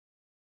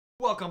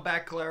Welcome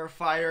back,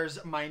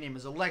 clarifiers. My name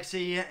is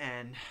Alexi,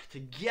 and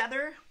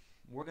together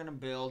we're going to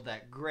build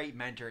that great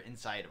mentor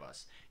inside of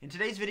us. In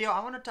today's video,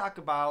 I want to talk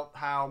about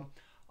how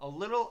a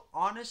little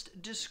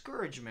honest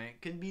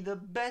discouragement can be the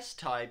best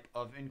type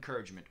of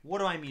encouragement. What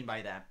do I mean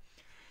by that?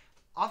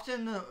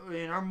 Often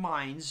in our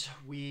minds,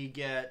 we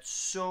get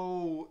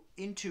so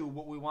into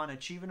what we want to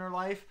achieve in our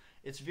life,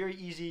 it's very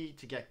easy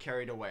to get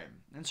carried away.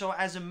 And so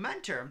as a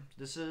mentor,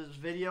 this is a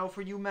video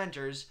for you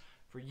mentors,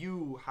 for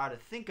you how to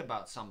think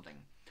about something.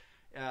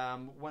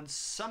 When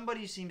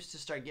somebody seems to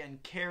start getting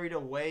carried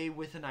away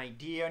with an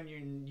idea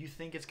and you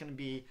think it's going to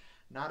be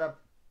not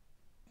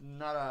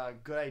a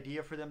good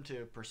idea for them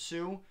to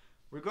pursue,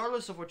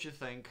 regardless of what you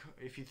think,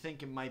 if you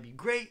think it might be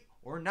great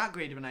or not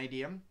great of an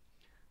idea,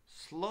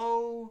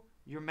 slow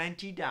your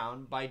mentee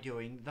down by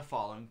doing the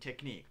following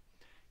technique.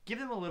 Give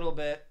them a little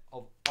bit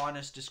of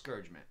honest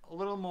discouragement, a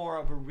little more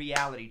of a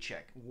reality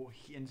check,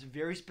 and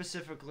very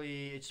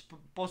specifically, it's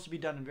supposed to be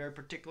done in a very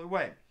particular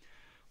way.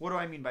 What do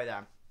I mean by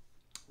that?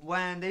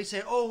 When they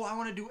say, oh, I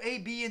want to do A,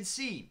 B, and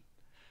C,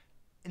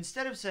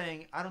 instead of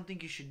saying, I don't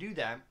think you should do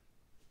that,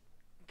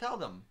 tell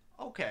them,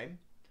 okay,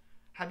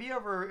 have you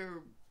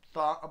ever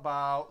thought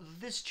about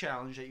this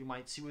challenge that you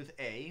might see with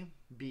A,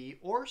 B,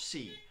 or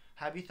C?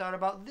 Have you thought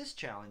about this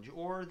challenge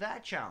or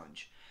that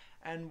challenge?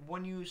 And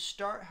when you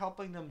start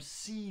helping them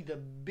see the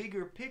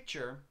bigger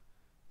picture,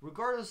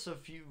 regardless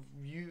of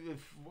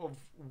of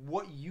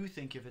what you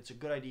think, if it's a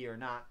good idea or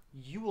not,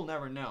 you will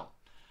never know.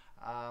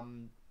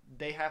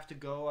 They have to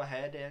go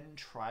ahead and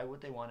try what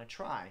they want to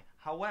try.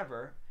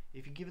 However,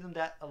 if you give them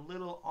that a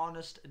little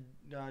honest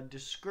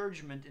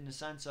discouragement in the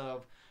sense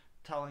of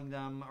telling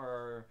them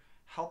or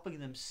helping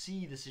them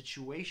see the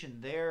situation,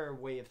 their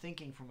way of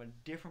thinking from a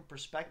different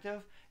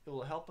perspective, it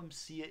will help them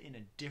see it in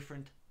a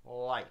different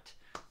light.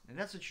 And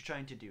that's what you're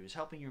trying to do, is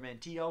helping your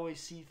mentee always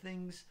see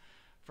things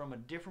from a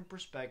different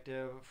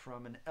perspective,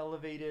 from an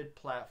elevated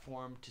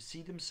platform, to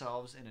see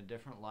themselves in a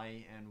different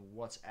light and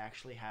what's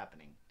actually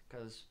happening.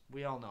 Because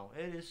we all know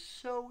it is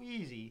so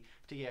easy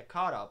to get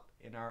caught up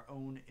in our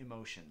own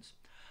emotions.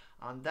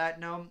 On that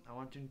note, I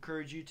want to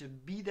encourage you to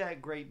be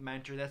that great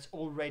mentor that's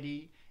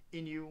already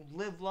in you.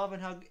 Live, love,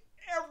 and hug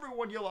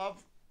everyone you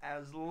love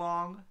as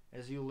long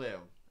as you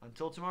live.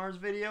 Until tomorrow's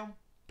video,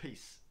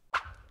 peace.